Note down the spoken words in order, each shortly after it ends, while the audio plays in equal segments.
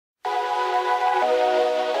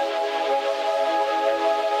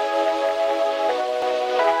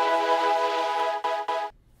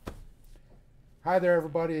Hi there,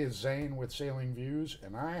 everybody. It's Zane with Sailing Views,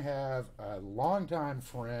 and I have a longtime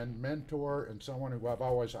friend, mentor, and someone who I've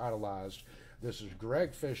always idolized. This is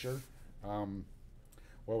Greg Fisher. Um,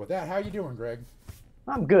 well, with that, how you doing, Greg?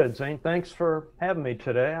 I'm good, Zane. Thanks for having me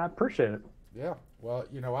today. I appreciate it. Yeah. Well,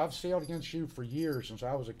 I've sailed against you for years since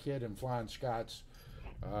I was a kid in Flying Scots,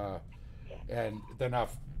 uh, and then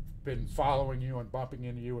I've been following you and bumping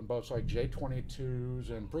into you in boats like J22s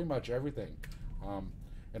and pretty much everything. Um,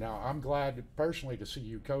 and now I'm glad personally to see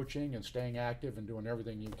you coaching and staying active and doing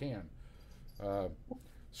everything you can. Uh,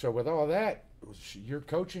 so with all that, you're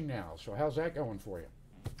coaching now. So how's that going for you?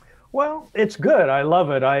 Well, it's good. I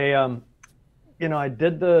love it. I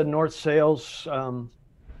did the North Sails. I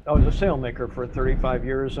was a sailmaker for 35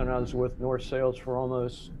 years, and I was with North Sails for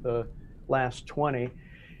almost the last 20.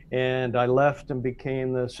 And I left and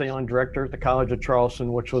became the sailing director at the College of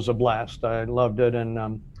Charleston, which was a blast. I loved it.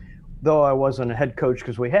 And though I wasn't a head coach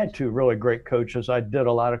because we had two really great coaches, I did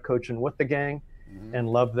a lot of coaching with the gang Hmm. and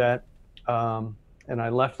loved that. And I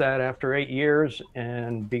left that after 8 years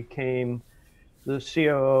and became the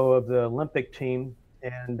COO of the Olympic team.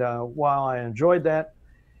 And while I enjoyed that,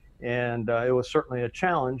 and it was certainly a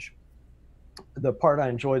challenge, the part I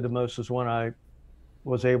enjoyed the most is when I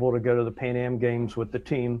was able to go to the Pan Am Games with the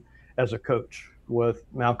team as a coach with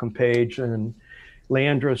Malcolm Page and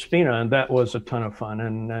Leandro Spina, and that was a ton of fun.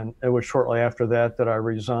 And it was shortly after that that I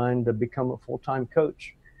resigned to become a full-time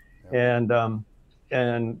coach, Yep.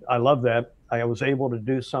 and I love that. I was able to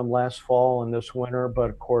do some last fall and this winter, but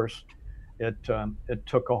of course, it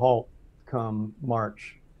took a halt come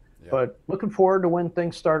March. Yep. But looking forward to when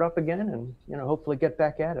things start up again, and hopefully get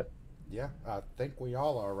back at it. Yeah, I think we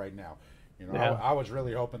all are right now. Yeah. I was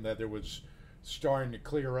really hoping that there was starting to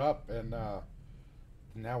clear up, and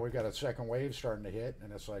now we've got a second wave starting to hit,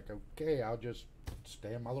 and it's like, okay, I'll just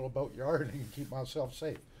stay in my little boat yard and keep myself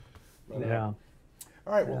safe. But Yeah.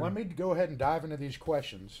 all right, well, Yeah. let me go ahead and dive into these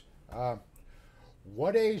questions.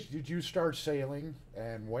 What age did you start sailing,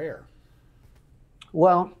 and where?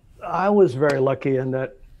 Well, I was very lucky in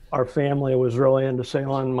that our family was really into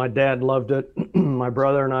sailing. My dad loved it. My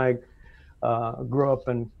brother and I grew up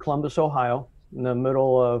in Columbus, Ohio, in the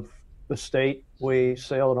middle of the state. We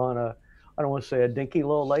sailed on I don't want to say a dinky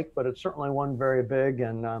little lake, but it's certainly one very big,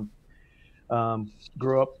 and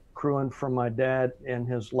grew up crewing for my dad in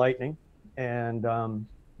his Lightning. And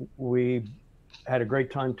we had a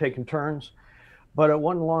great time taking turns. But it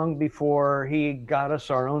wasn't long before he got us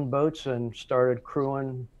our own boats and started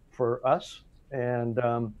crewing for us, and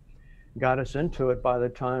got us into it by the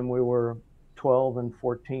time we were 12 and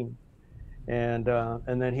 14. And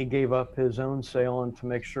then he gave up his own sailing to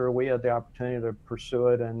make sure we had the opportunity to pursue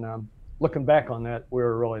it. And looking back on that, we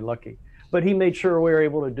were really lucky. But he made sure we were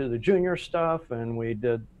able to do the junior stuff, and we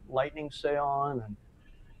did lightning sailing,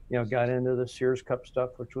 and got into the Sears Cup stuff,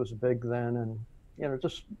 which was big then. And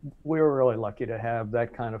just we were really lucky to have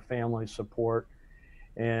that kind of family support.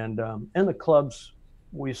 And the clubs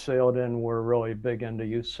we sailed in were really big into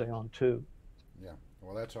youth sailing too. Yeah,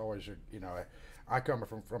 well, that's always I come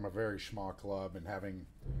from a very small club, and having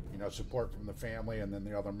support from the family and then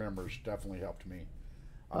the other members definitely helped me.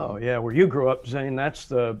 Oh Um, yeah, where you grew up, Zane, that's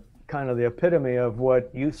the kind of the epitome of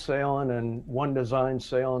what youth sailing and one design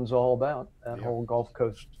sailing's all about. That yep, whole Gulf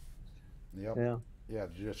Coast. yep, Yeah, yeah,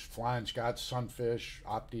 just flying Scots, sunfish,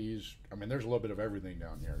 opties. I mean, there's a little bit of everything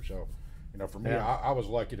down here. So, for me, yeah, I was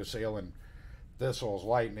lucky to sail in Thistles,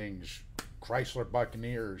 Lightnings, Chrysler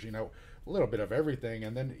Buccaneers. A little bit of everything,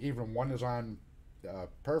 and then even one is on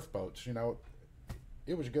perf boats.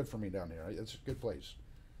 It was good for me down here. It's a good place.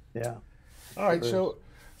 yeah. All right, Sure is. so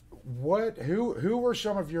who were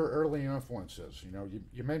some of your early influences?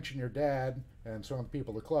 You mentioned your dad and some of the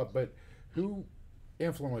people at the club, but who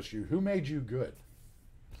influenced you? Who made you good?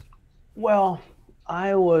 Well,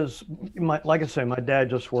 I was like I say, my dad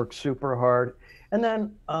just worked super hard, and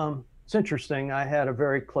then it's interesting. I had a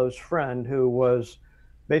very close friend who was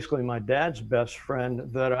basically my dad's best friend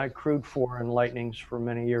that I crewed for in Lightnings for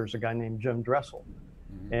many years. A guy named Jim Dressel,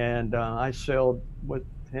 Hmm. and I sailed with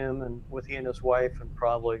him and with he and his wife, and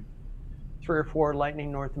probably three or four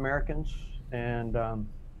Lightning North Americans, and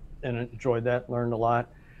enjoyed that. Learned a lot.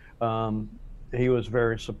 Um, he was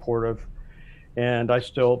very supportive, and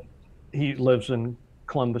he lives in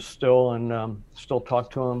Columbus still, and still talk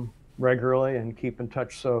to him regularly and keep in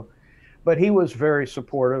touch. So, but he was very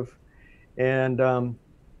supportive, and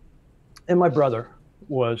my brother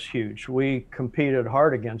was huge. We competed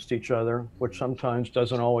hard against each other, which Hmm. sometimes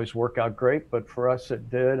doesn't always work out great, but for us it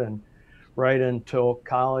did. And right until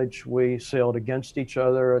college, we sailed against each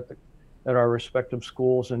other at our respective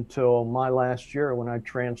schools until my last year when I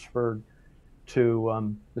transferred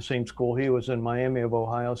to the same school he was in, Miami of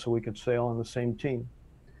Ohio, so we could sail on the same team,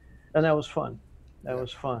 and that was fun. That Yeah.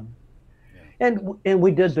 was fun. Yeah. And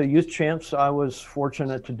we did the youth champs. I was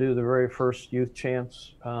fortunate to do the very first youth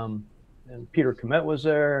champs, and Peter Komet was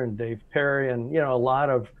there, and Dave Perry, and a lot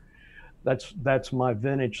of that's my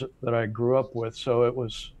vintage that I grew up with. So it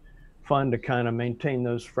was fun to kind of maintain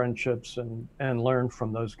those friendships and learn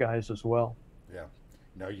from those guys as well. Yeah.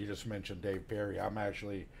 No, you just mentioned Dave Perry. I'm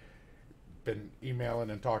actually been emailing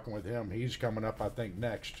and talking with him. He's coming up, I think,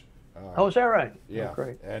 next. Oh, is that right? Yeah. Oh,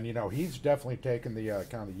 great. And he's definitely taken the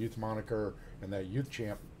kind of youth moniker and that youth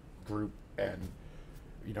champ group. And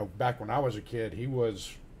back when I was a kid, he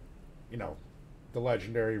was, the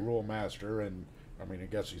legendary rule master, and I mean, I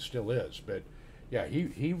guess he still is. But yeah,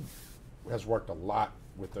 he has worked a lot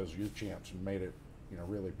with those youth champs and made it,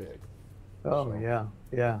 really big. Oh, So, yeah,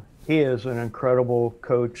 yeah. He is an incredible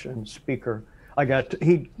coach and speaker.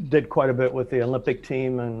 He did quite a bit with the Olympic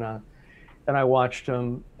team, and I watched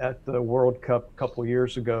him at the World Cup a couple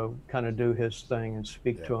years ago, kind of do his thing and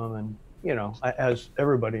speak yeah. to him. And as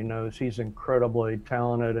everybody knows, he's incredibly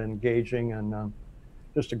talented, engaging, and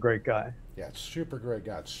just a great guy. Yeah, super great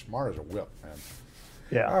guy. Smart as a whip, man.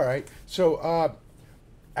 Yeah. All right. So,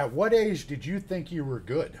 at what age did you think you were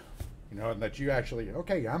good? And that you actually,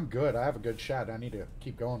 okay, I'm good. I have a good shot. I need to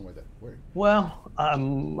keep going with it. Well,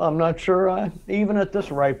 I'm not sure. Even at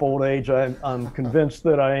this ripe old age, I'm convinced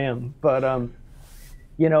that I am. But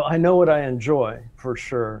I know what I enjoy for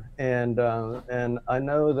sure, and I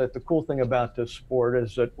know that the cool thing about this sport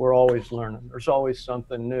is that we're always learning. There's always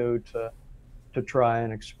something new to try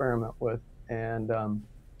and experiment with, and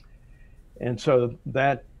so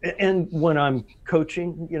that, and when I'm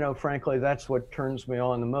coaching, frankly, that's what turns me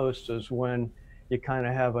on the most, is when you kind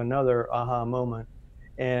of have another aha moment.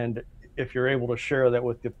 And if you're able to share that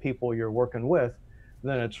with the people you're working with,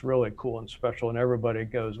 then it's really cool and special. And everybody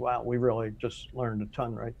goes, wow, we really just learned a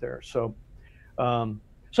ton right there. So, so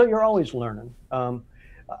you're always learning.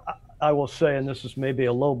 I will say, and this is maybe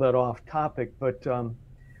a little bit off topic, but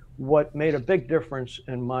what made a big difference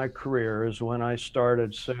in my career is when I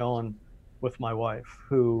started sailing with my wife,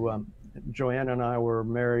 who Joanne and I were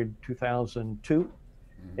married 2002,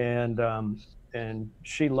 and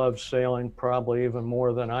she loves sailing probably even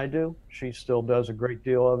more than I do. She still does a great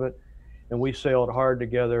deal of it, and we sailed hard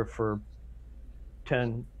together for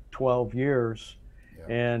 10, 12 years,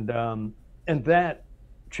 Yeah. And that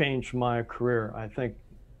changed my career. I think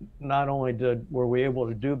not only were we able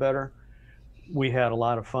to do better, we had a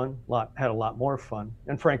lot of fun, had a lot more fun.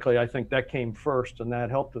 And frankly, I think that came first, and that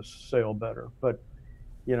helped us sail better. But,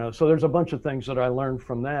 so there's a bunch of things that I learned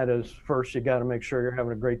from that. Is first, you got to make sure you're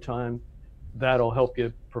having a great time. That'll help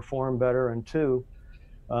you perform better. And two,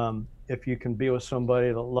 if you can be with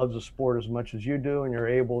somebody that loves the sport as much as you do, and you're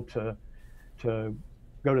able to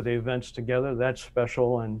go to the events together, that's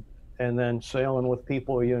special. And then sailing with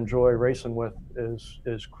people you enjoy racing with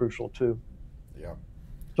is crucial too. Yeah.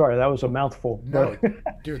 Sorry, that was a mouthful. No,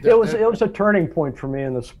 but dude, it was a turning point for me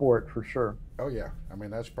in the sport, for sure. Oh yeah, I mean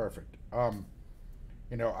that's perfect. I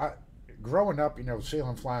growing up,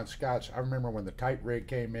 sailing Flying Scots. I remember when the tight rig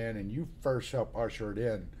came in, and you first helped usher it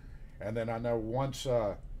in, and then I know once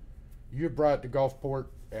you brought it to Gulfport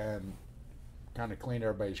and kind of cleaned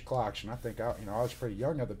everybody's clocks. And I think I was pretty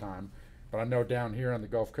young at the time, but I know down here on the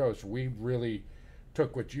Gulf Coast, we really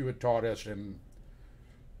took what you had taught us and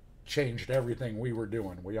changed everything we were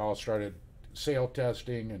doing. We all started sail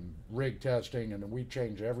testing and rig testing, and we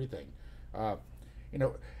changed everything.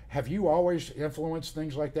 Have you always influenced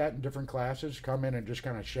things like that in different classes? Come in and just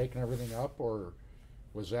kind of shaking everything up, or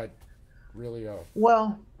was that really a?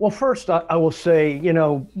 Well, first I will say,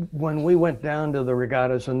 when we went down to the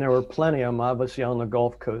regattas, and there were plenty of them, obviously on the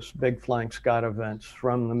Gulf Coast, big Flying Scot events,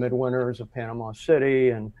 from the Midwinters of Panama City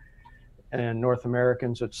and North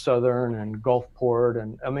Americans at Southern and Gulfport,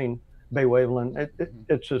 and I mean Bay Waveland.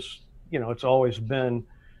 It's just, it's always been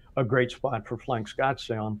a great spot for Flying Scot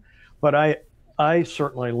sailing. But I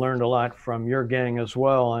certainly learned a lot from your gang as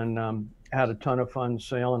well, and had a ton of fun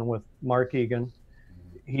sailing with Mark Egan.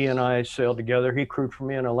 He and I sailed together. He crewed for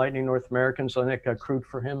me in a Lightning North Americans. I think I crewed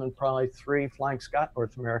for him in probably 3 Flying Scot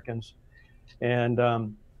North Americans, and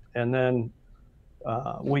then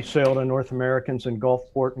we sailed in North Americans in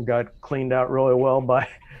Gulfport and got cleaned out really well by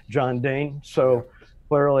John Dane. So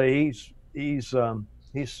clearly he's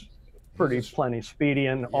pretty plenty speedy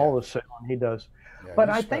in all the sailing he does. Yeah,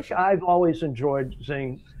 but I think I've always enjoyed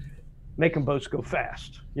making boats go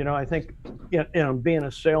fast. I think being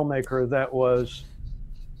a sailmaker, that was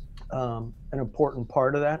an important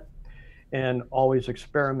part of that, and always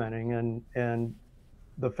experimenting, and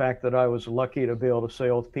the fact that I was lucky to be able to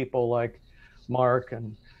sail with people like Mark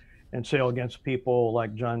and sail against people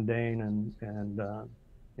like John Dane and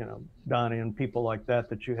you know, Donnie and people like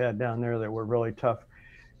that you had down there that were really tough.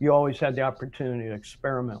 You always had the opportunity to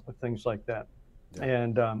experiment with things like that. Yeah.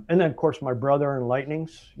 And then of course my brother and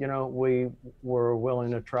Lightnings, you know, we were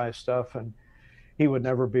willing to try stuff, and he would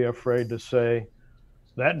never be afraid to say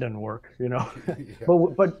that didn't work, you know. Yeah.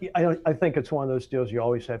 But I think it's one of those deals you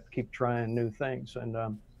always have to keep trying new things,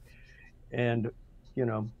 and you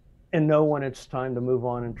know when it's time to move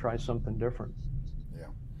on and try something different. Yeah.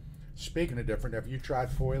 Speaking of different, have you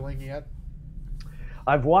tried foiling yet?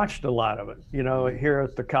 I've watched a lot of it, you know, here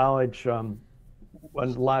at the college. A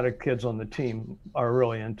lot of kids on the team are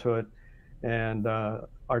really into it, and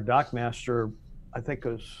our dock master, I think it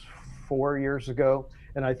was 4 years ago,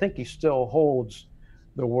 and I think he still holds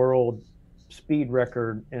the world speed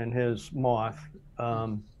record in his moth.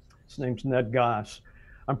 His name's Ned Goss.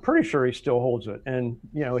 I'm pretty sure he still holds it, and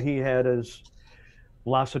you know, he had his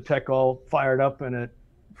Velocitech all fired up in it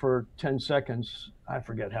for 10 seconds. I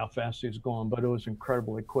forget how fast he was going, but it was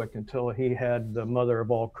incredibly quick until he had the mother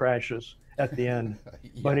of all crashes at the end.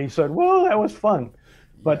 Yeah. But he said, "Well, that was fun."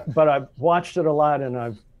 Yeah. But I've watched it a lot, and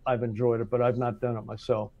I've enjoyed it, but I've not done it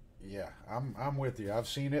myself. Yeah, I'm with you. I've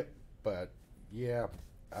seen it, but yeah,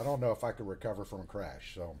 I don't know if I could recover from a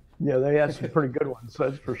crash. So Yeah, they had some pretty good ones,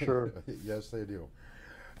 that's for sure. yes, they do.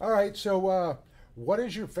 All right, so what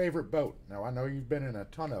is your favorite boat? Now I know you've been in a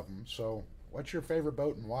ton of them. So what's your favorite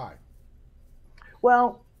boat and why?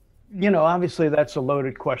 Well, you know, obviously that's a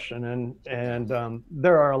loaded question, and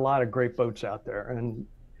there are a lot of great boats out there, and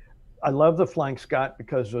I love the Flying Scot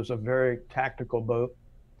because it was a very tactical boat,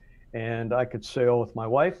 and I could sail with my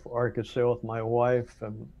wife, or I could sail with my wife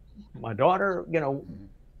and my daughter. You know,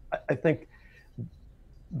 I think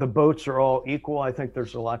the boats are all equal. I think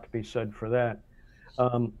there's a lot to be said for that.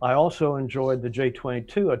 I also enjoyed the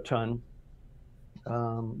J-22 a ton.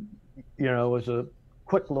 You know, it was a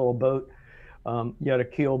quick little boat. You had a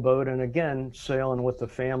keel boat, and again, sailing with the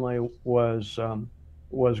family was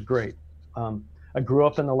great. I grew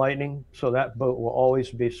up in the Lightning, so that boat will always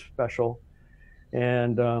be special.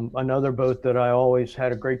 And another boat that I always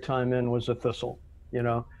had a great time in was a Thistle. You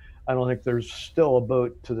know, I don't think there's still a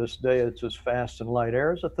boat to this day that's as fast and light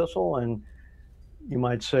air as a Thistle, and you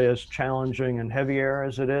might say as challenging and heavy air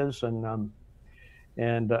as it is. But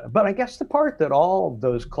I guess the part that all of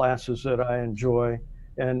those classes that I enjoy,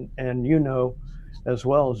 and you know as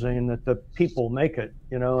well, Zane, that the people make it,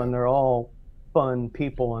 you know, and they're all fun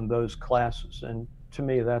people in those classes. And to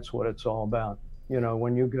me, that's what it's all about. You know,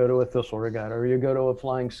 when you go to a Thistle regatta or you go to a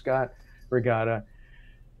Flying Scot regatta,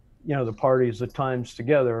 you know, the parties, the times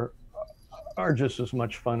together are just as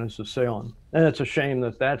much fun as the sailing. And it's a shame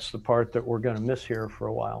that that's the part that we're going to miss here for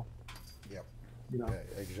a while. Yep. You know,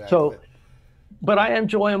 Yeah, exactly. so, but I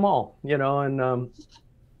enjoy them all, you know, and,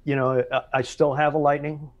 you know, I still have a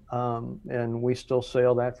Lightning, and we still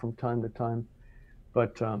sail that from time to time.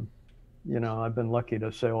 But, you know, I've been lucky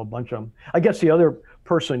to sail a bunch of them. I guess the other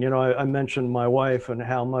person, you know, I mentioned my wife and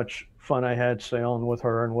how much fun I had sailing with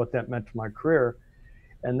her and what that meant to my career.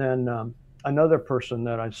 And then another person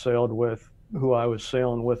that I sailed with, who I was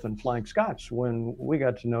sailing with in Flying Scots when we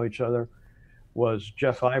got to know each other, was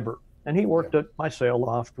Jeff Ibert. And he worked at my sail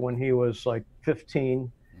loft when he was like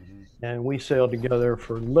 15. And we sailed together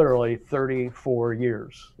for literally 34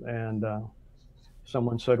 years. And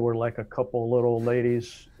someone said we're like a couple little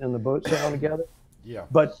ladies in the boat sailing together. Yeah.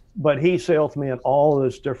 But he sailed with me in all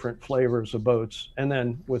those different flavors of boats. And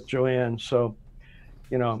then with Joanne. So,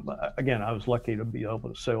 you know, again, I was lucky to be able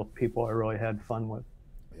to sail with people I really had fun with.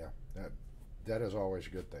 Yeah, that is always a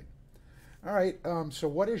good thing. All right, so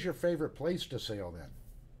what is your favorite place to sail then?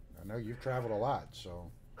 I know you've traveled a lot,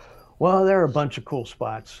 so. Well, there are a bunch of cool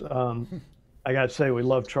spots. I got to say, we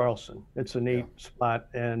love Charleston. It's a neat spot.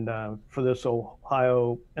 And for this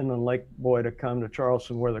Ohio inland lake boy to come to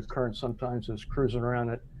Charleston, where the current sometimes is cruising around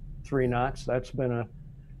at 3 knots, that's been a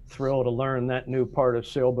thrill to learn that new part of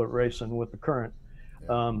sailboat racing with the current.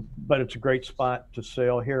 But it's a great spot to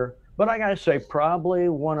sail here. But I got to say, probably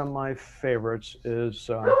one of my favorites is,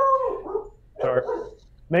 sorry,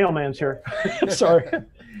 mailman's here, sorry,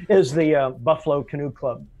 is the Buffalo Canoe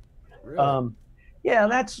Club. Really?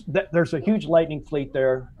 Yeah, there's a huge Lightning fleet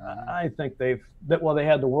there. I think they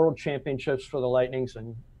had the World Championships for the Lightnings,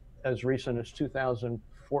 and as recent as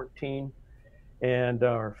 2014 and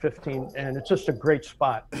or 15, and it's just a great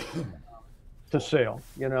spot to sail.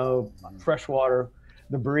 You know, fresh water,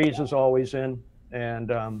 the breeze is always in,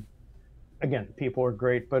 and again, people are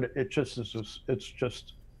great, but it's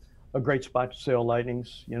just a great spot to sail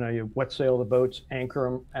Lightnings. You know, you wet sail the boats, anchor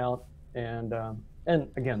them out, and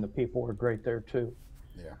again, the people are great there too.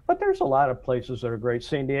 Yeah. But there's a lot of places that are great.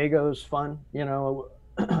 San Diego's fun. You know,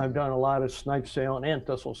 I've done a lot of snipe sailing and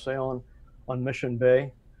thistle sailing on Mission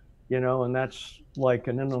Bay, you know, and that's like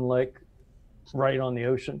an inland lake right on the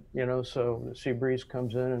ocean, you know, so the sea breeze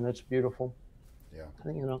comes in and it's beautiful. Yeah.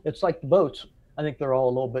 You know, it's like the boats. I think they're all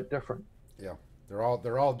a little bit different. Yeah. They're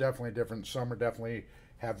all definitely different. Some are definitely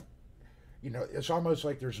have, it's almost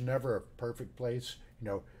like there's never a perfect place.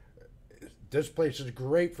 This place is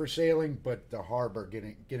great for sailing, but the harbor,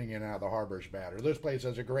 getting in and out of the harbor is bad. Or this place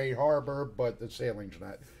has a great harbor, but the sailing's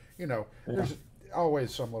not. Yeah. There's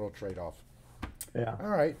always some little trade-off. Yeah. All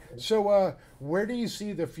right. So, where do you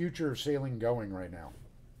see the future of sailing going right now?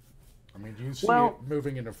 I mean, do you see Well, it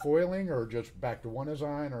moving into foiling, or just back to one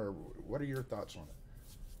design, or what are your thoughts on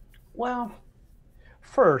it? well,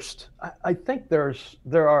 first, I think there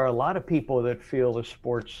are a lot of people that feel the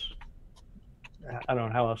sports, I don't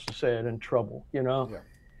know how else to say it, in trouble, you know. Yeah.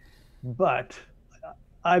 But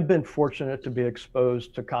I've been fortunate to be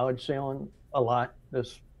exposed to college sailing a lot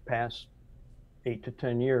this past 8 to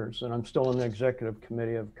 10 years, and I'm still in the executive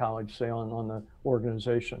committee of college sailing on the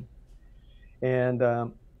organization.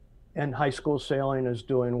 And high school sailing is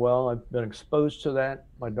doing well. I've been exposed to that.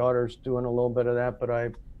 My daughter's doing a little bit of that,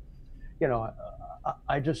 but you know,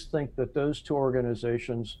 I just think that those two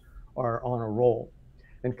organizations are on a roll.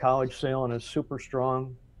 And college sailing is super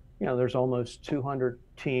strong. You know, there's almost 200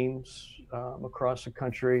 teams across the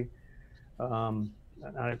country. I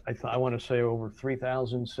want to say over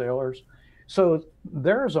 3,000 sailors. So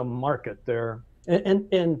there's a market there.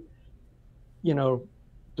 And you know,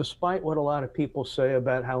 despite what a lot of people say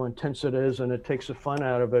about how intense it is and it takes the fun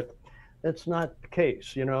out of it, that's not the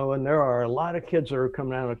case, you know. And there are a lot of kids that are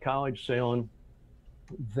coming out of college sailing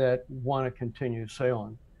that want to continue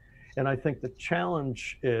sailing. And I think the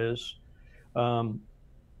challenge is a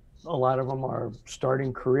lot of them are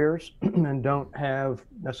starting careers and don't have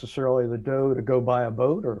necessarily the dough to go buy a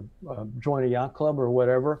boat or join a yacht club or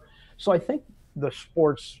whatever. So I think the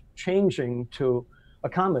sport's changing to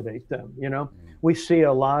accommodate them. You know, we see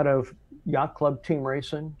a lot of yacht club team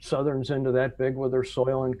racing. Southern's into that big with their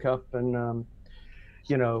Soylent Cup, and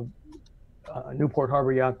you know, Newport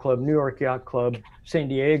Harbor Yacht Club, New York Yacht Club, San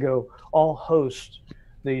Diego all host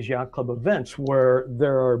these yacht club events where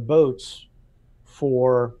there are boats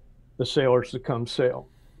for the sailors to come sail.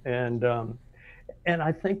 And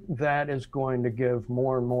I think that is going to give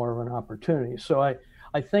more and more of an opportunity. So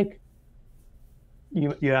I think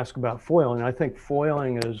you ask about foiling. I think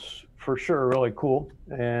foiling is for sure really cool.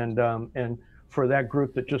 And for that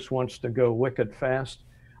group that just wants to go wicked fast,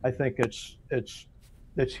 I think it's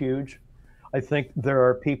huge. I think there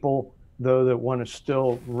are people though that want to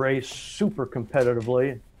still race super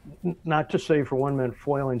competitively. Not to say for one minute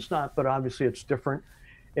foiling's not, but obviously it's different.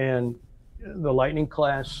 And the Lightning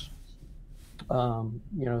class, you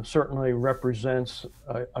know, certainly represents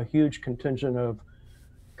a huge contingent of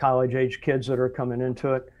college-age kids that are coming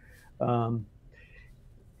into it.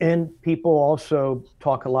 And people also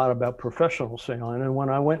talk a lot about professional sailing. And when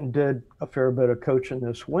I went and did a fair bit of coaching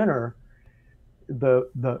this winter,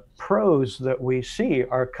 the pros that we see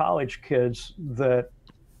are college kids that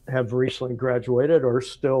have recently graduated or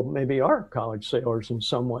still maybe are college sailors in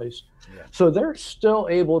some ways. Yeah. So they're still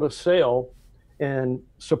able to sail and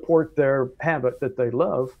support their habit that they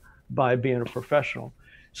love by being a professional.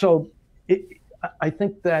 So I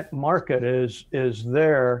think that market is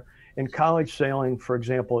there. And college sailing, for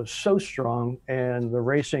example, is so strong, and the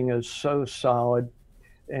racing is so solid,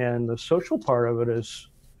 and the social part of it is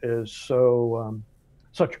so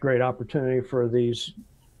such a great opportunity for these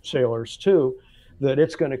sailors too, that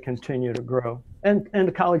it's going to continue to grow. And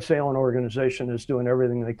the college sailing organization is doing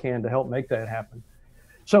everything they can to help make that happen.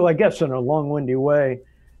 So I guess in a long-winded way,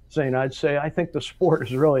 Zane, I'd say I think the sport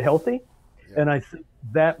is really healthy, Yeah. and I think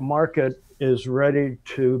that market is ready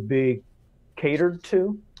to be catered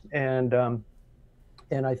to. And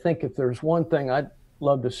I think if there's one thing I'd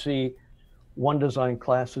love to see one design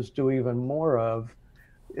classes do even more of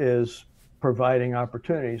is providing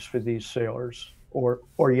opportunities for these sailors,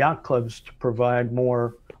 or yacht clubs to provide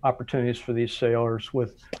more opportunities for these sailors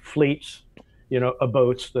with fleets, you know, of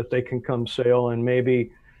boats that they can come sail, and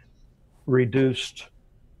maybe reduced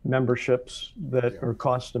memberships that Yeah. are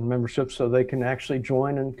cost and memberships so they can actually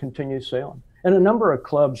join and continue sailing. And a number of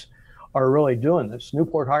clubs are really doing this.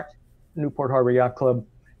 Newport Harbor Yacht Club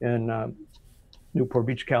in Newport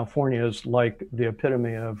Beach, California is like the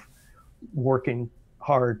epitome of working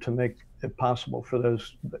hard to make it possible for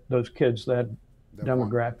those kids, that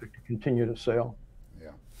demographic, to continue to sail. Yeah.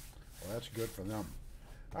 Well, that's good for them.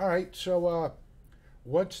 All right. So,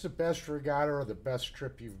 what's the best regatta or the best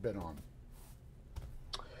trip you've been on?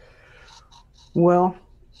 Well,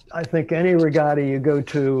 I think any regatta you go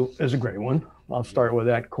to is a great one. I'll start with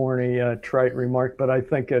that corny, trite remark, but I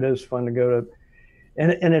think it is fun to go to.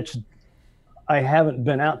 And it's, I haven't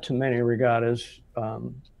been out to many regattas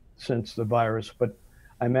since the virus, but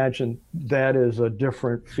I imagine that is a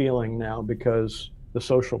different feeling now because the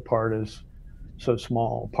social part is so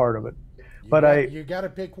small part of it. But You got to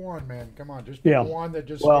pick one, man. Come on, just pick yeah, one that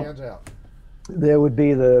just well, stands out. there would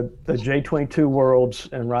be the J22 Worlds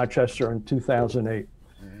in Rochester in 2008.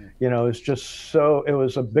 Hmm. You know, it's just so, it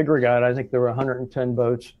was a big regatta. I think there were 110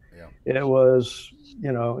 boats. Yeah. It was,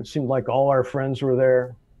 you know, it seemed like all our friends were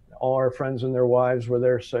there. All our friends and their wives were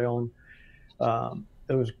there sailing.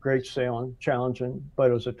 It was great sailing, challenging,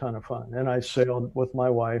 but it was a ton of fun. And I sailed with my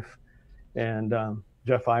wife and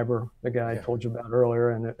Jeff Iber, the guy I Yeah. told you about earlier,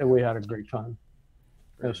 and Yeah. we had a great time.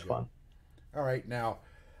 It Very was good. fun. All right, now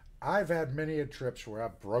I've had many a trips where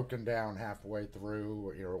I've broken down halfway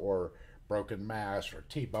through, or broken masts or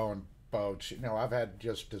T-bone boats. I've had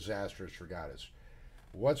just disastrous regattas.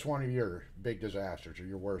 What's one of your big disasters or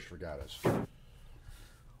your worst regattas?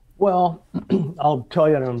 Well, I'll tell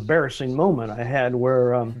you an embarrassing moment I had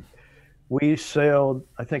where we sailed,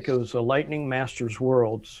 I think it was the Lightning Masters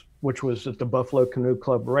Worlds, which was at the Buffalo Canoe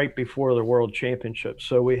Club right before the World Championship.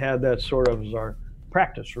 So we had that sort of as our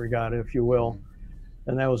practice regatta, if you will. Hmm.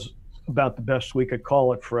 And that was about the best we could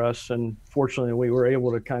call it for us. And fortunately, we were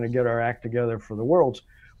able to kind of get our act together for the Worlds.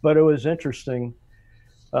 But it was interesting.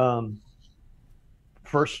 Um,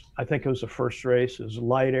 First, I think it was the first race, it was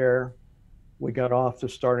light air. We got off the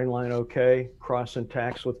starting line okay, crossing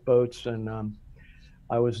tacks with boats, and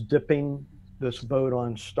I was dipping this boat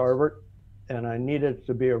on starboard, and I needed it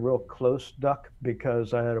to be a real close duck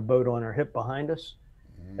because I had a boat on our hip behind us,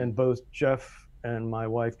 Hmm. and both Jeff and my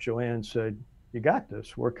wife Joanne said, "You got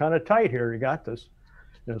this. We're kind of tight here. You got this."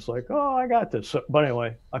 And it's like, "Oh, I got this." So, but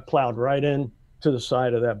anyway, I plowed right in to the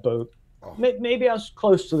side of that boat. Oh. Maybe I was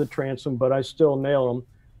close to the transom, but I still nailed him.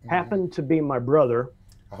 Hmm. Happened to be my brother,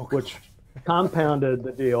 Oh which God. compounded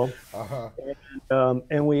the deal. Uh-huh.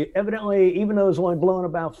 And we evidently, even though it was only blowing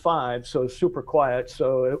about 5, so super quiet,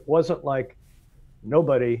 so it wasn't like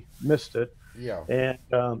nobody missed it. Yeah.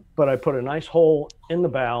 And but I put a nice hole in the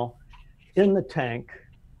bow, in the tank,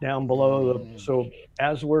 down below the. Mm. So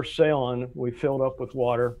as we're sailing, we filled up with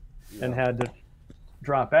water and Yeah. had to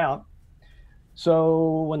drop out.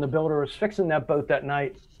 So when the builder was fixing that boat that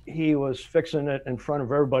night, he was fixing it in front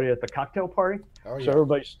of everybody at the cocktail party. Oh So yeah.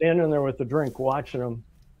 everybody's standing there with the drink, watching him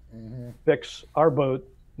Hmm. fix our boat,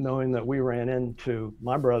 knowing that we ran into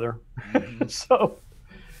my brother. Hmm. So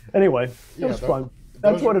anyway, it Yeah. was fun.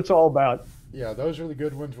 That's Those what are it's all about. Yeah, those are the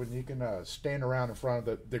good ones when you can stand around in front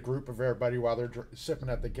of the group of everybody while they're sipping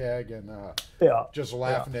at the keg and Yeah, just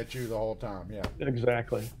laughing at you the whole time. Yeah,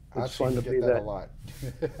 exactly. I've It's seen fun you to get be that a that. lot.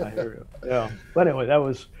 I hear you. Yeah. But anyway, that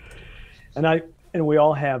was, and we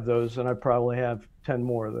all have those, and I probably have 10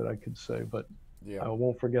 more that I could say, but Yeah, I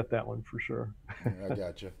won't forget that one for sure. I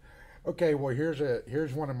got you. Okay, well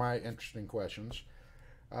here's one of my interesting questions.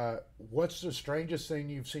 What's the strangest thing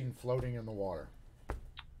you've seen floating in the water?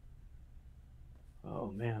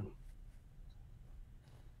 Oh man.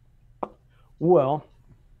 Well,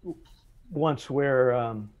 once we're,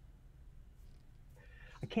 I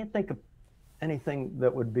can't think of anything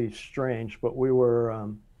that would be strange, but we were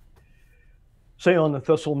sailing the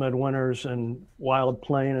Thistle Midwinters and Wild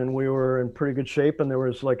Plain, and we were in pretty good shape. And there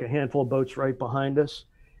was like a handful of boats right behind us.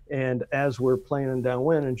 And as we're planing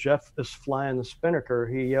downwind, and Jeff is flying the spinnaker,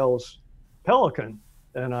 he yells, "Pelican!"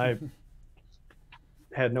 And I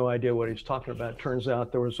had no idea what he's talking about. Turns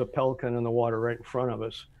out there was a pelican in the water right in front of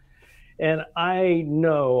us. And I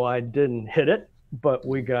know I didn't hit it, but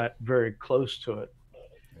we got very close to it.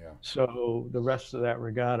 Yeah. So the rest of that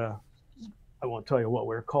regatta, I won't tell you what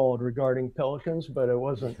we're called regarding pelicans, but it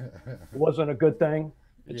wasn't a good thing.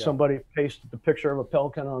 Yeah. Somebody pasted the picture of a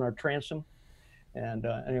pelican on our transom. And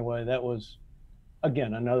anyway, that was,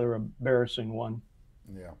 again, another embarrassing one,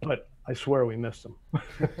 Yeah. but I swear we missed them.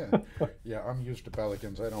 Yeah, I'm used to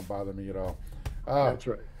pelicans. They don't bother me at all. That's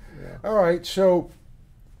right. Yeah. All right. So,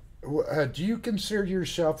 do you consider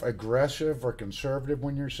yourself aggressive or conservative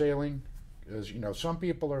when you're sailing? Because some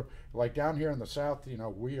people are like down here in the South.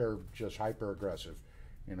 We are just hyper aggressive.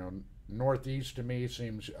 Northeast to me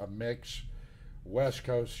seems a mix. West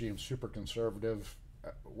Coast seems super conservative.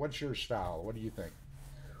 What's your style? What do you think?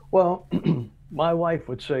 Well, my wife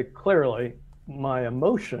would say clearly my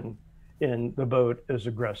emotion in the boat is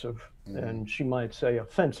aggressive, Mm-hmm. and she might say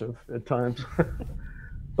offensive at times,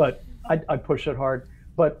 but I push it hard.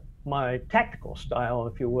 But my tactical style,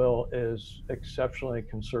 if you will, is exceptionally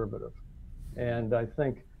conservative. And I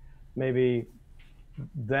think maybe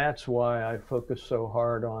that's why I focus so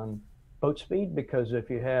hard on boat speed, because if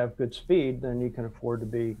you have good speed, then you can afford to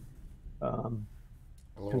be um,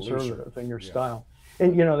 A little looser. conservative in your Yeah. style.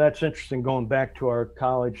 And that's interesting. Going back to our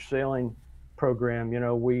college sailing program,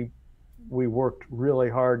 we worked really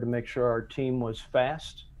hard to make sure our team was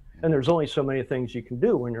fast. And there's only so many things you can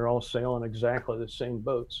do when you're all sailing exactly the same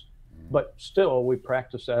boats. Mm-hmm. But still, we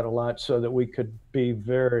practiced that a lot so that we could be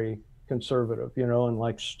very conservative, and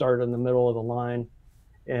like start in the middle of the line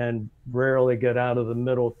and rarely get out of the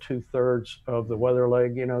middle 2/3 of the weather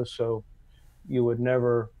leg, so you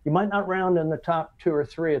might not round in the top 2 or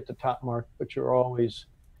 3 at the top mark, but you're always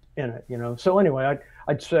in it. So anyway,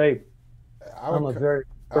 I'd say I I'm would, a ca- very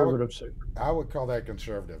I would, conservative sailor. I would call that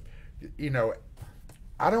conservative. You know,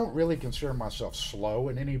 I don't really consider myself slow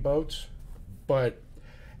in any boats, but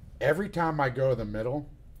every time I go to the middle,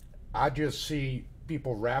 I just see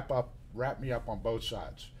people wrap me up on both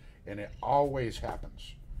sides, and it always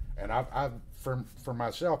happens. And I've for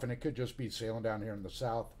myself, and it could just be sailing down here in the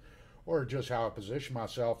south, or just how I position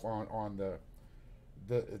myself on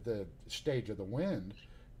the stage of the wind.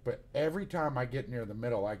 But every time I get near the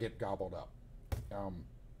middle, I get gobbled up. Um,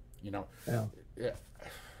 you know, Yeah. yeah,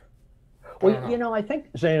 I don't Well, know. I think,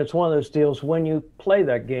 Zane, it's one of those deals when you play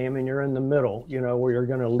that game and you're in the middle, where you're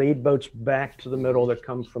going to lead boats back to the middle that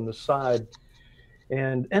come from the side.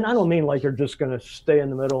 And I don't mean like you're just going to stay in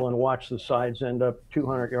the middle and watch the sides end up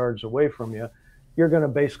 200 yards away from you. You're going to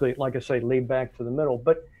basically, like I say, lead back to the middle.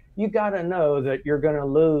 But you got to know that you're going to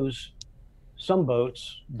lose some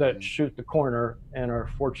boats that Mhm. shoot the corner and are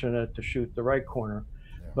fortunate to shoot the right corner.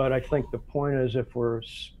 Yeah. But I think the point is, if we're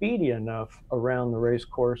speedy enough around the race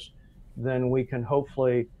course, then we can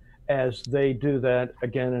hopefully, as they do that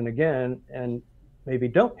again and again, and maybe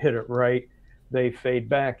don't hit it right, they fade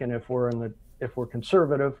back. And if we're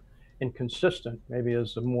conservative and consistent, maybe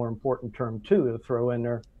is the more important term too to throw in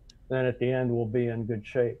there, then at the end we'll be in good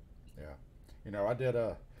shape. Yeah. I did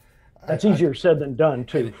That's I easier said than done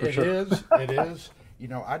too, It, for it sure. is. It is.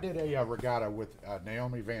 I did a regatta with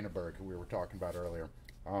Naomi Vandenberg, who we were talking about earlier.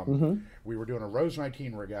 Hmm. We were doing a Rose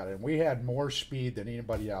 19 regatta, and we had more speed than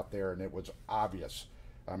anybody out there, and it was obvious.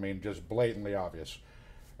 I mean, just blatantly obvious.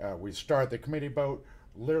 We start the committee boat,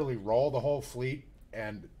 literally roll the whole fleet,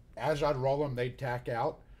 and as I'd roll them, they'd tack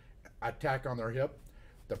out. I'd tack on their hip.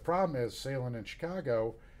 The problem is, sailing in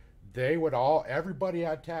Chicago, everybody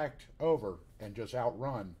I'd tacked over and just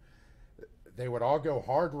outrun, they would all go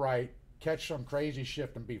hard right, catch some crazy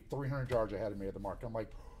shift, and be 300 yards ahead of me at the mark.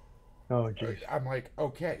 Oh, geez. I'm like,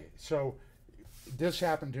 okay. So this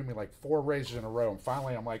happened to me like 4 races in a row, and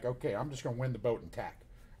finally I'm like, okay, I'm just going to win the boat and tack.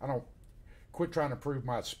 I don't quit trying to prove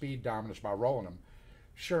my speed dominance by rolling them.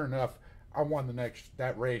 Sure enough, I won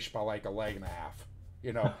that race by like a leg and a half.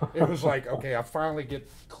 It was like, okay, I finally get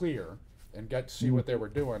clear and got to see what they were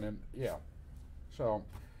doing, and yeah. So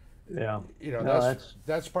Yeah. No,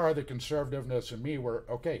 that's part of the conservativeness in me, where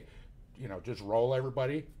okay, just roll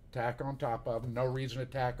everybody, tack on top of them, no reason to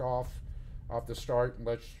tack off the start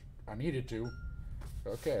unless I needed to.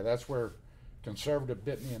 Okay, that's where conservative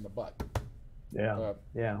bit me in the butt. yeah.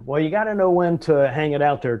 Yeah. Well, you got to know when to hang it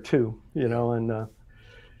out there too, and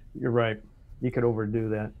you're right. You could overdo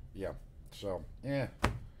that. Yeah. So yeah.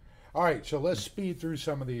 All right, so let's speed through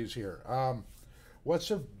some of these here. What's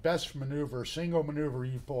the best single maneuver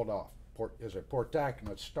you pulled off? Is it port tack and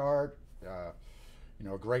a start?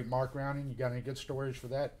 Great mark rounding. You got any good stories for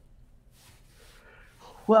that?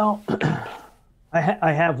 Well,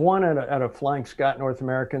 I have one at a Flying Scott North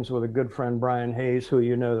Americans with a good friend, Brian Hayes, who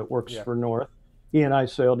that works Yeah. for North. He and I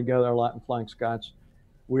sailed together a lot in Flying Scots.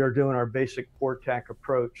 We were doing our basic port tack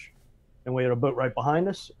approach, and we had a boat right behind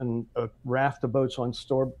us and a raft of boats on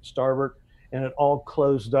starboard, and it all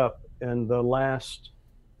closed up in the last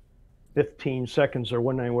 15 seconds. There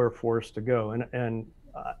wasn't anywhere for us to go, and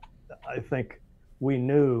I think we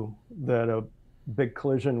knew that a big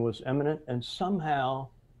collision was imminent, and somehow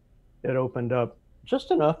it opened up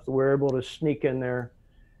just enough that we were able to sneak in there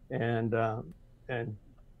and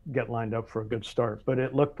get lined up for a good start. But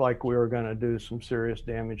it looked like we were going to do some serious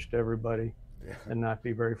damage to everybody Yeah. and not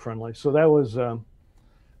be very friendly. So that was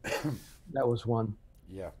one.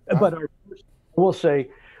 Yeah. But I will say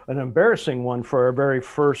an embarrassing one for our very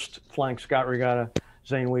first Flying Scott regatta,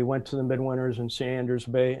 Zane. We went to the Midwinters in St. Andrews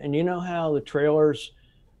Bay, and you know how the trailers,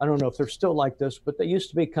 I don't know if they're still like this, but they used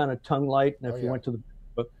to be kind of tongue light. And if you yeah. went to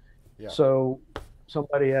Yeah. so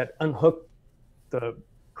somebody had unhooked the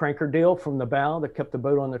cranker deal from the bow that kept the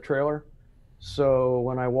boat on the trailer. So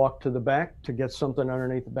when I walked to the back to get something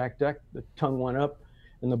underneath the back deck, the tongue went up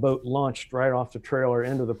and the boat launched right off the trailer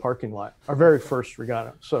into the parking lot. Our very first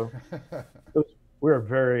regatta. So we were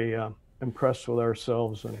very impressed with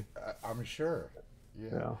ourselves. And I'm sure. Yeah.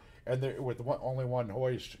 yeah, And there, with only one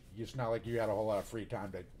hoist, it's not like you had a whole lot of free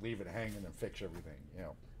time to leave it hanging and fix everything.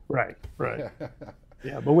 right, right.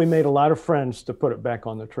 Yeah, but we made a lot of friends to put it back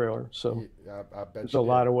on the trailer. So I bet there's you a did.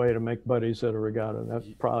 lot of way to make buddies at a regatta.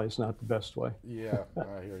 That probably is not the best way. Yeah,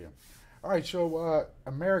 I hear you. All right, so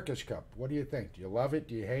America's Cup, what do you think? Do you love it?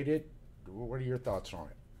 Do you hate it? What are your thoughts on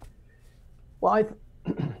it? Well,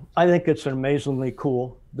 I think it's amazingly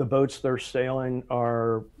cool. The boats they're sailing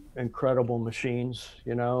are incredible machines,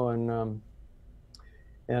 and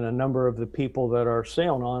a number of the people that are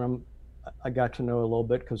sailing on them, I got to know a little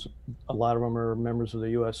bit because a lot of them are members of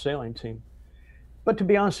the U.S. sailing team. But to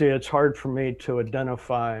be honest with you, it's hard for me to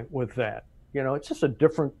identify with that. It's just a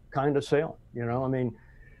different kind of sailing. I mean,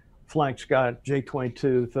 Flying Scott,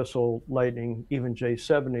 J-22, Thistle, Lightning, even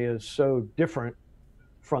J-70 is so different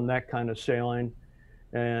from that kind of sailing.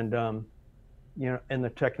 And, in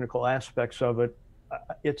the technical aspects of it,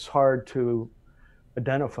 it's hard to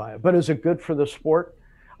identify it. But is it good for the sport?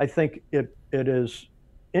 I think it is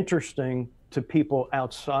interesting to people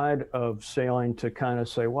outside of sailing to kind of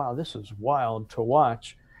say, wow, this is wild to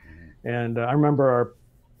watch. And I remember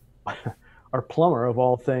our plumber, of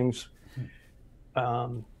all things,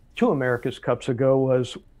 2 America's Cups ago,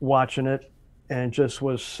 was watching it and just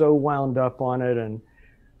was so wound up on it and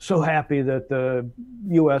so happy that the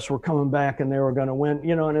U.S. were coming back and they were going to win,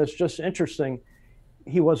 and it's just interesting.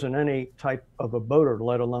 He wasn't any type of a boater,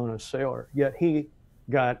 let alone a sailor, yet he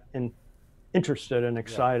got interested and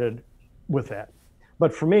excited with that.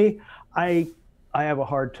 But for me, I have a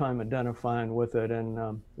hard time identifying with it.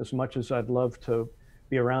 And as much as I'd love to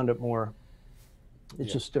be around it more,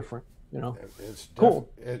 it's just different, It's cool.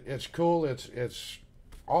 It's cool. It's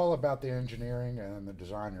all about the engineering and the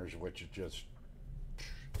designers, which is just,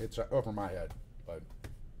 it's over my head. But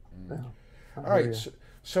all right.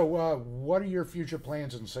 So what are your future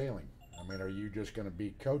plans in sailing? I mean, are you just going to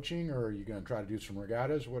be coaching, or are you going to try to do some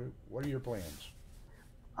regattas? What are your plans?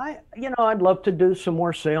 I'd love to do some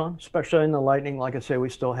more sailing, especially in the Lightning. Like I say, we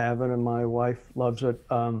still have it, and my wife loves it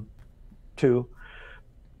too.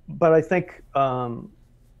 But I think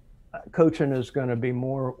coaching is going to be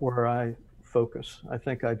more where I focus. I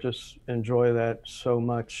think I just enjoy that so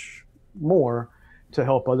much more, to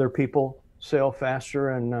help other people sail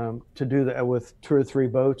faster, and to do that with 2 or 3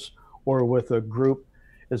 boats or with a group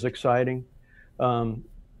is exciting.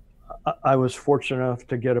 I was fortunate enough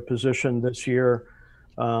to get a position this year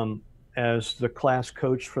as the class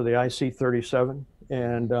coach for the IC-37.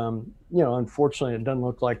 And, unfortunately, it doesn't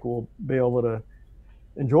look like we'll be able to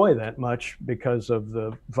enjoy that much because of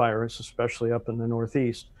the virus, especially up in the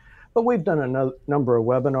Northeast. But we've done a number of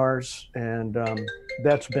webinars, and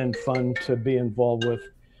that's been fun to be involved with.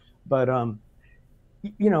 But,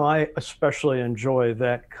 I especially enjoy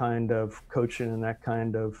that kind of coaching and that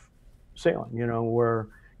kind of sailing, where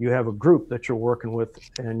you have a group that you're working with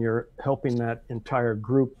and you're helping that entire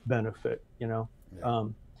group benefit, Yeah.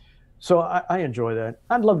 So I enjoy that.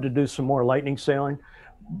 I'd love to do some more Lightning sailing,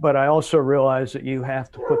 but I also realize that you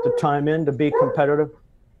have to put the time in to be competitive.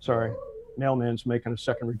 Sorry, mailman's making a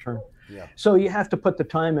second return. Yeah. So you have to put the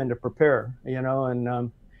time in to prepare,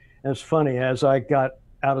 and it's funny, as I got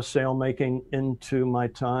out of sail making into my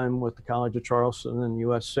time with the College of Charleston and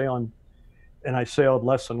U.S. Sailing, and I sailed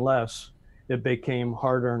less and less, it became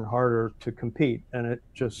harder and harder to compete. And it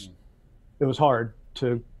was hard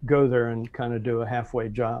to go there and kind of do a halfway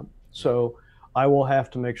job. So I will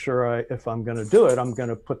have to make sure if I'm going to do it, I'm going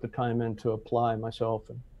to put the time in to apply myself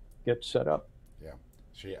and get set up. Yeah.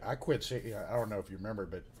 See, I quit sailing. I don't know if you remember,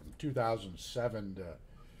 but from 2007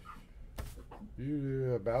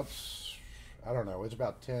 to about, I don't know, it's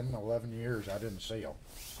about 10, 11 years I didn't sail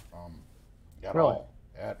at Really? all.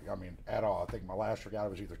 At all. I think my last regatta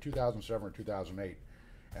was either 2007 or 2008.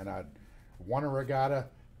 And I'd won a regatta,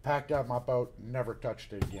 packed out my boat, never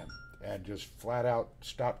touched it again. And just flat out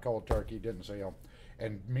stopped cold turkey, didn't sail.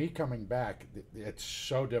 And me coming back, it's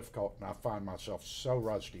so difficult, and I find myself so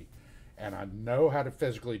rusty. And I know how to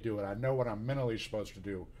physically do it. I know what I'm mentally supposed to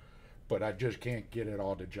do, but I just can't get it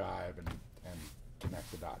all to jive and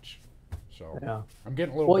connect the dots. So Yeah. I'm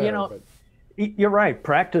getting a little better, but You're right.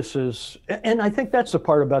 Practice is, and I think that's the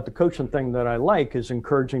part about the coaching thing that I like, is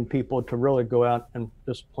encouraging people to really go out and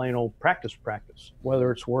just plain old practice,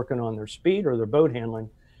 whether it's working on their speed or their boat handling.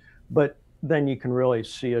 But then you can really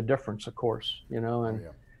see a difference, of course, and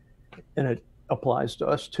it applies to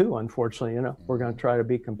us too. Unfortunately, we're going to try to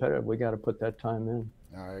be competitive. We got to put that time in.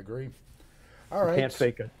 I agree. All right. Can't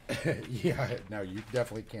fake it. Yeah, no, you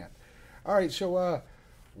definitely can't. All right, so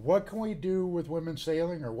what can we do with women's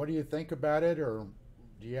sailing, or what do you think about it, or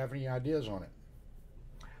do you have any ideas on it?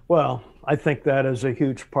 Well, I think that is a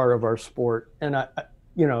huge part of our sport. And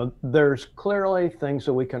there's clearly things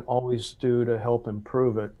that we can always do to help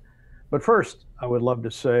improve it. But first, I would love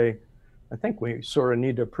to say, I think we sort of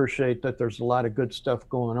need to appreciate that there's a lot of good stuff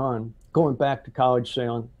going on. Going back to college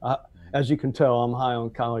sailing, as you can tell, I'm high on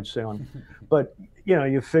college sailing. But,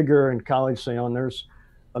 you figure in college sailing, there's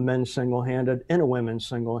a men's single-handed and a women's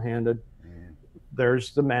single-handed.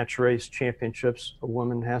 There's the match race championships. A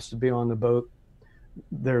woman has to be on the boat.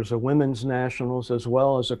 There's a women's nationals as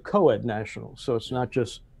well as a co-ed national. So it's not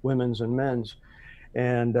just women's and men's,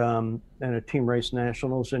 and a team race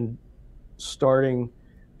nationals. And starting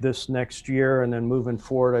this next year and then moving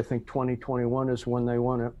forward, I think 2021 is when they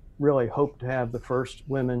want to really hope to have the first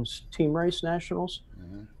women's team race nationals.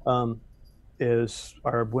 Is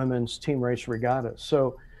our women's team race regatta.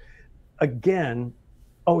 So again,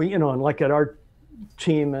 and like at our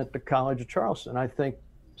team at the College of Charleston, I think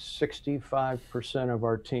 65% of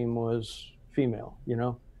our team was female,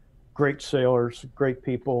 great sailors, great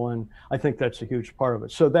people. And I think that's a huge part of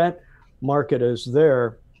it. So that market is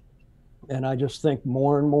there. And I just think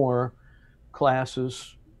more and more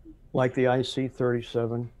classes like the IC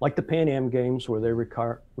 37, like the Pan Am Games where they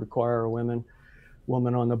require a woman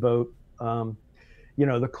on the boat.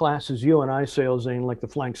 The classes you and I sail, Zane, like the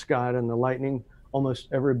Flank Scott and the Lightning, almost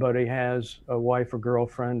everybody has a wife or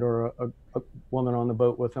girlfriend or a woman on the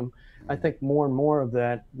boat with them. I think more and more of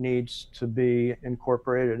that needs to be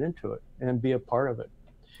incorporated into it and be a part of it.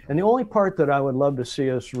 And the only part that I would love to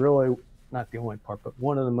see us really, not the only part, but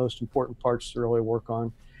one of the most important parts to really work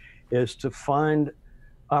on is to find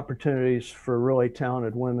opportunities for really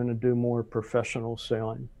talented women to do more professional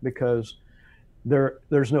sailing, because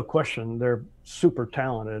there's no question they're super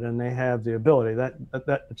talented and they have the ability.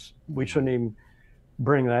 We shouldn't even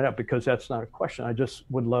bring that up because that's not a question. I just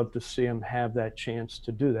would love to see them have that chance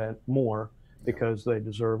to do that more because they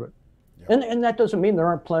deserve it. Yeah. And that doesn't mean there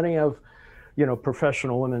aren't plenty of,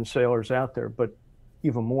 professional women sailors out there, but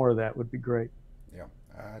even more of that would be great. Yeah,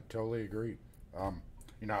 I totally agree.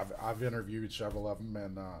 I've interviewed several of them,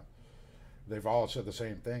 and they've all said the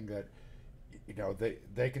same thing, that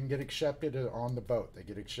they can get accepted on the boat, they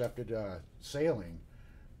get accepted sailing,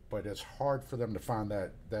 but it's hard for them to find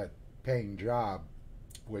that paying job,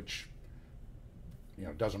 which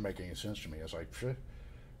doesn't make any sense to me. It's like,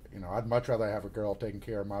 I'd much rather have a girl taking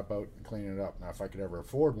care of my boat and cleaning it up. Now, if I could ever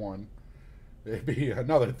afford one, it'd be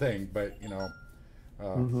another thing. But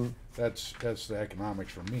that's the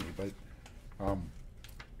economics for me. But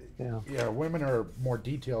women are more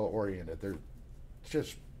detail oriented. They're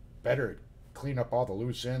just better at clean up all the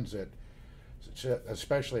loose ends that,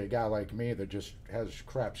 especially a guy like me that just has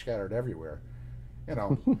crap scattered everywhere.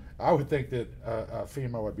 I would think that a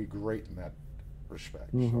female would be great in that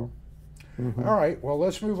respect. So. All right, well,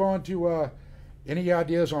 let's move on to any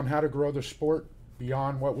ideas on how to grow the sport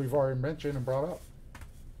beyond what we've already mentioned and brought up.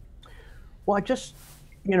 Well,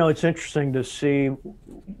 it's interesting to see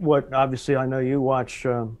what, obviously, I know you watch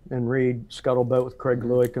and read Scuttlebutt with Craig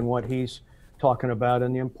Lewick and what he's talking about,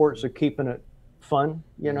 and the importance of keeping it fun,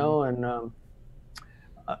 and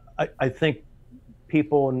I think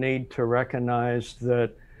people need to recognize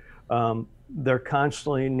that there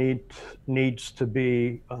constantly needs to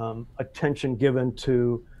be attention given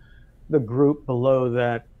to the group below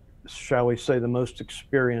that, shall we say, the most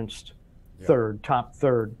experienced top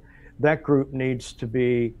third. That group needs to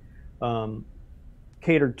be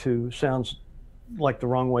catered to. Sounds like the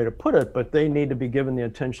wrong way to put it, but they need to be given the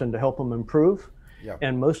attention to help them improve. Yeah.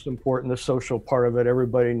 And most important, the social part of it,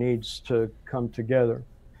 everybody needs to come together.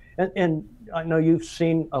 And I know you've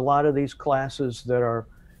seen a lot of these classes that are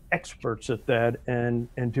experts at that and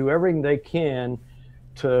do everything they can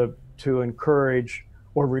to encourage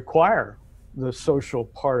or require the social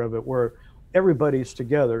part of it where everybody's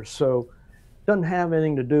together. So it doesn't have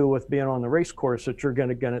anything to do with being on the race course that you're going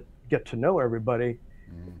to get to know everybody.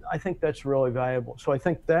 I think that's really valuable. So I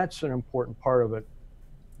think that's an important part of it.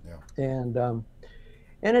 Yeah.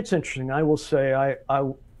 And it's interesting. I will say I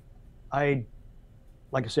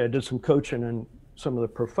like I said, I did some coaching in some of the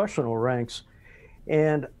professional ranks,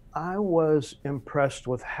 and I was impressed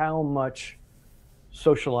with how much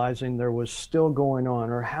socializing there was still going on,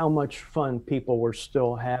 or how much fun people were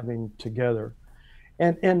still having together.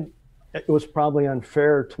 And it was probably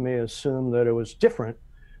unfair to me to assume that it was different,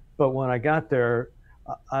 but when I got there,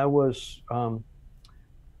 I was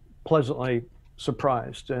pleasantly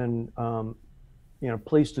surprised and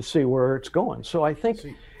pleased to see where it's going. So I think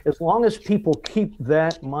as long as people keep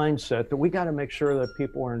that mindset that we got to make sure that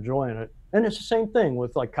people are enjoying it, and it's the same thing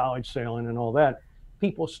with like college sailing and all that,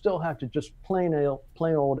 people still have to just plain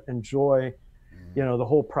old enjoy, the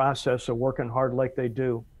whole process of working hard like they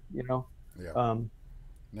do. you know. Yeah. Um,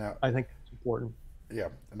 Now, I think it's important. yeah.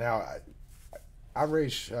 Now, I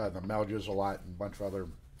race the Melges a lot and a bunch of other,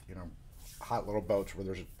 you know, hot little boats where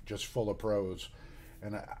there's just full of pros.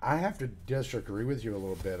 And I have to disagree with you a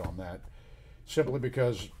little bit on that, simply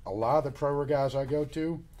because a lot of the pro guys I go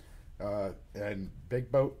to, and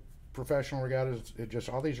big boat professional regattas, it just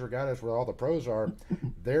all these regattas where all the pros are,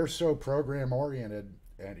 they're so program oriented,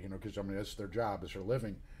 and you know, because I mean it's their job, it's their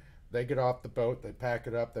living. They get off the boat, they pack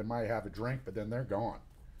it up, they might have a drink, but then they're gone,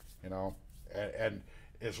 you know, and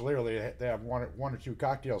it's literally they have one or two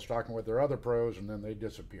cocktails talking with their other pros, and then they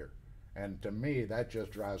disappear. And to me, that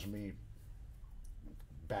just drives me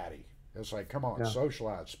batty. It's like, come on, Yeah.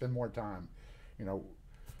 socialize, spend more time, you know.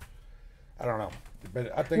 I don't know,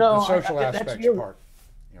 but I think No, the social that's aspect's you're, part.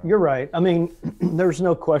 You know, you're right. I mean, there's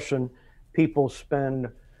no question people spend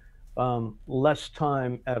less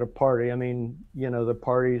time at a party. I mean, you know, the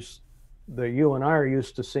parties that you and I are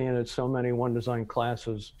used to seeing at so many one design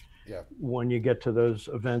classes, yeah, when you get to those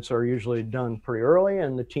events, are usually done pretty early,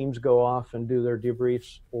 and the teams go off and do their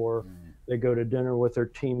debriefs, or mm, they go to dinner with their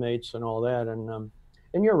teammates and all that.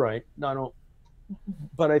 And you're right. I don't,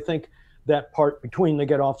 but I think that part between they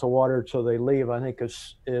get off the water till they leave, I think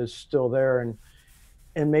is still there,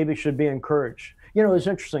 and maybe should be encouraged. You know, it's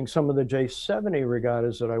interesting. Some of the J70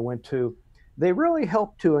 regattas that I went to, they really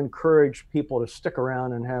helped to encourage people to stick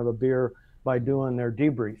around and have a beer by doing their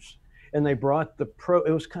debriefs. And they brought the pro.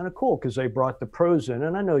 It was kind of cool because they brought the pros in.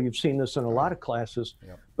 And I know you've seen this in a oh lot yeah, of classes,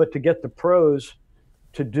 yeah, but to get the pros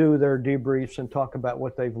to do their debriefs and talk about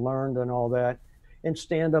what they've learned and all that, and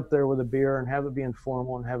stand up there with a beer and have it be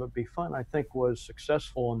informal and have it be fun, I think was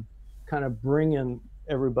successful in kind of bringing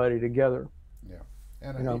everybody together. yeah,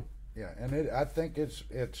 and You know, yeah, and I think it's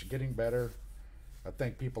getting better. I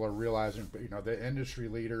think people are realizing, you know, the industry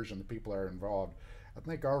leaders and the people that are involved, I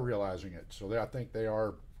think are realizing it. So I think they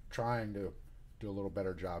are trying to do a little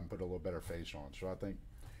better job and put a little better face on. So I think,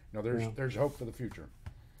 you know, yeah, there's hope for the future.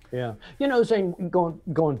 yeah. You know, Zane,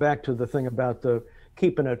 going back to the thing about the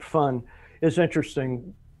keeping it fun is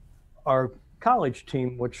interesting. Our college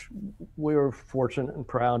team, which we were fortunate and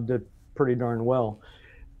proud, did pretty darn well,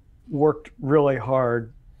 worked really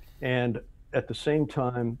hard, and at the same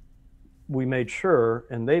time we made sure,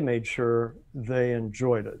 and they made sure, they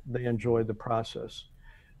enjoyed it. They enjoyed the process.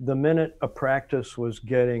 The minute a practice was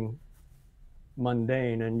getting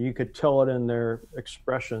mundane, and you could tell it in their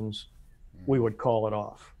expressions, we Mm-hmm. would call it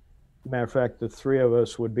off. Matter of fact, the three of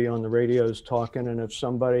us would be on the radios talking, and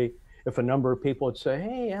if a number of people would say,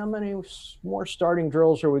 "Hey, how many more starting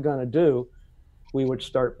drills are we going to do?" we would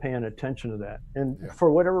start paying attention to that. And Yeah,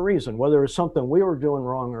 for whatever reason, whether it was something we were doing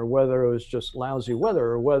wrong, or whether it was just lousy weather,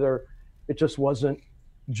 or whether it just wasn't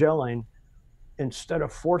gelling, instead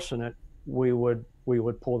of forcing it, we would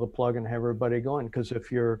pull the plug and have everybody going. Because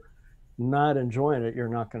if you're not enjoying it, you're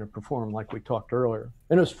not going to perform, like we talked earlier.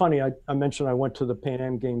 And it was funny. I mentioned I went to the Pan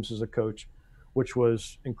Am Games as a coach, which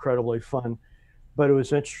was incredibly fun. But it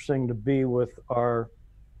was interesting to be with our,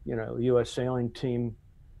 you know, U.S. sailing team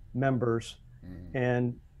members, mm-hmm.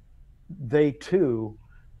 and they too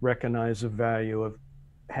recognize the value of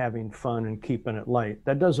having fun and keeping it light.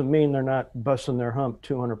 That doesn't mean they're not busting their hump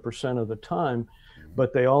 200% of the time, Mm-hmm.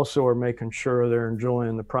 but they also are making sure they're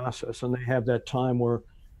enjoying the process, and they have that time where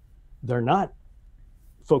they're not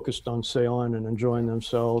focused on sailing and enjoying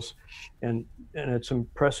themselves. And it's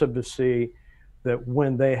impressive to see that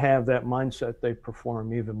when they have that mindset, they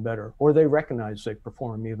perform even better, or they recognize they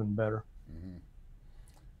perform even better. Mm-hmm.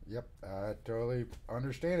 Yep, I totally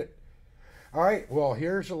understand it. All right, well,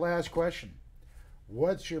 here's the last question.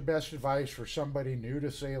 What's your best advice for somebody new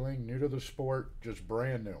to sailing, new to the sport, just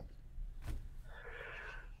brand new?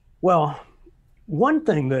 Well, one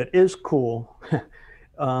thing that is cool,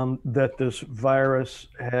 that this virus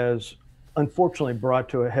has unfortunately brought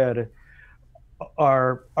to a head,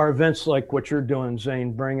 are events like what you're doing,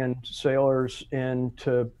 Zane, bringing sailors in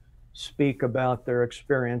to speak about their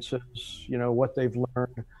experiences, you know, what they've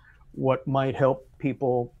learned, what might help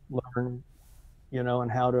people learn, you know,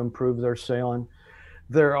 and how to improve their sailing.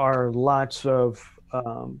 There are lots of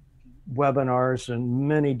webinars and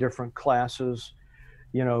many different classes.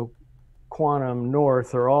 You know, Quantum,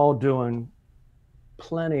 North are all doing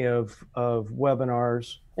plenty of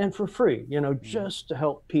webinars, and for free, you know, Mm-hmm. just to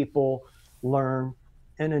help people learn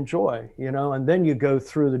and enjoy, you know. And then you go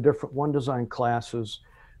through the different one design classes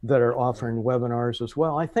that are Yeah, offering webinars as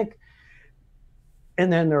well, I think.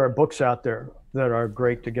 And then there are books out there that are yeah,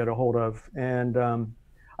 great to get a hold of. And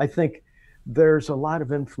I think there's a lot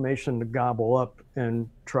of information to gobble up and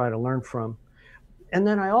try to learn from. And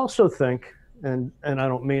then I also think, and I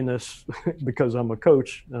don't mean this because I'm a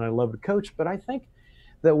coach and I love to coach, but I think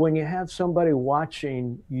that when you have somebody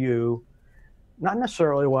watching you, not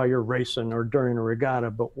necessarily while you're racing or during a regatta,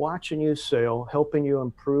 but watching you sail, helping you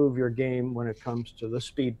improve your game when it comes to the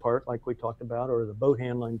speed part, like we talked about, or the boat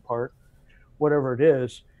handling part, whatever it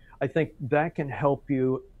is, I think that can help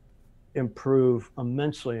you improve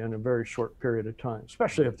immensely in a very short period of time,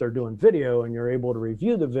 especially if they're doing video and you're able to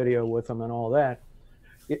review the video with them and all that.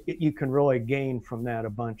 You can really gain from that a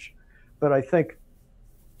bunch. But I think,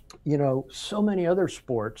 you know, so many other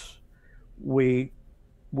sports, we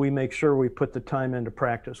make sure we put the time into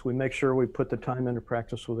practice. We make sure we put the time into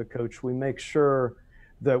practice with a coach. We make sure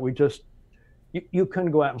that we just, you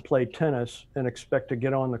couldn't go out and play tennis and expect to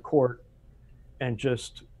get on the court and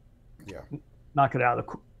just knock it out of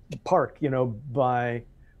the park, you know,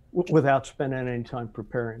 without spending any time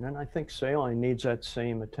preparing. And I think sailing needs that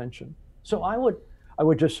same attention. So I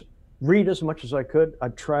would just read as much as I could.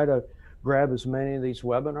 I'd try to grab as many of these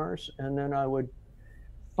webinars, and then I would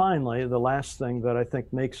finally, the last thing that I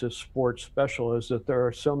think makes this sport special is that there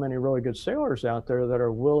are so many really good sailors out there that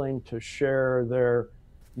are willing to share their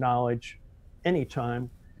knowledge anytime,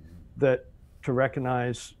 that to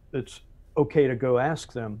recognize it's okay to go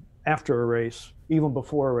ask them after a race, even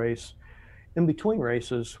before a race, in between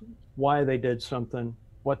races, why they did something,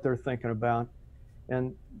 what they're thinking about.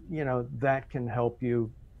 And, you know, that can help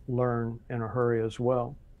you learn in a hurry as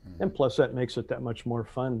well. And plus that makes it that much more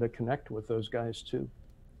fun to connect with those guys too.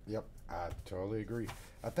 Yep, I totally agree.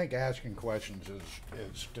 I think asking questions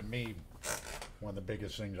is to me one of the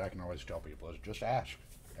biggest things I can always tell people is just ask.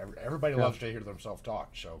 Everybody loves to hear themselves talk,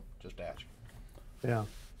 so just ask. Yeah,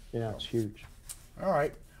 it's huge. All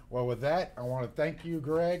right. Well, with that, I want to thank you,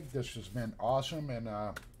 Greg. This has been awesome, and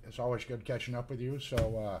it's always good catching up with you.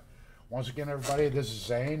 So once again, everybody, this is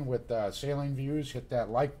Zane with Sailing Views. Hit that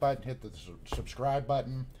like button, hit the subscribe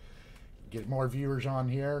button, get more viewers on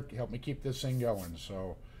here, help me keep this thing going.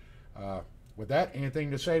 So with that,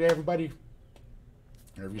 anything to say to everybody?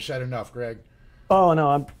 Or have you said enough, Greg? Oh,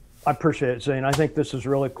 no, I appreciate it, Zane. I think this is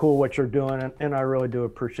really cool what you're doing, and I really do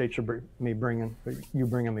appreciate you bringing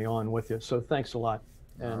me on with you. So thanks a lot.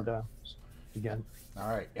 And again, all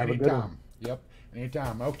right, have a good one. Yep,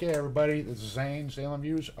 anytime. Okay, everybody, this is Zane, Sailing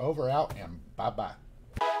Views, over, out, and bye-bye.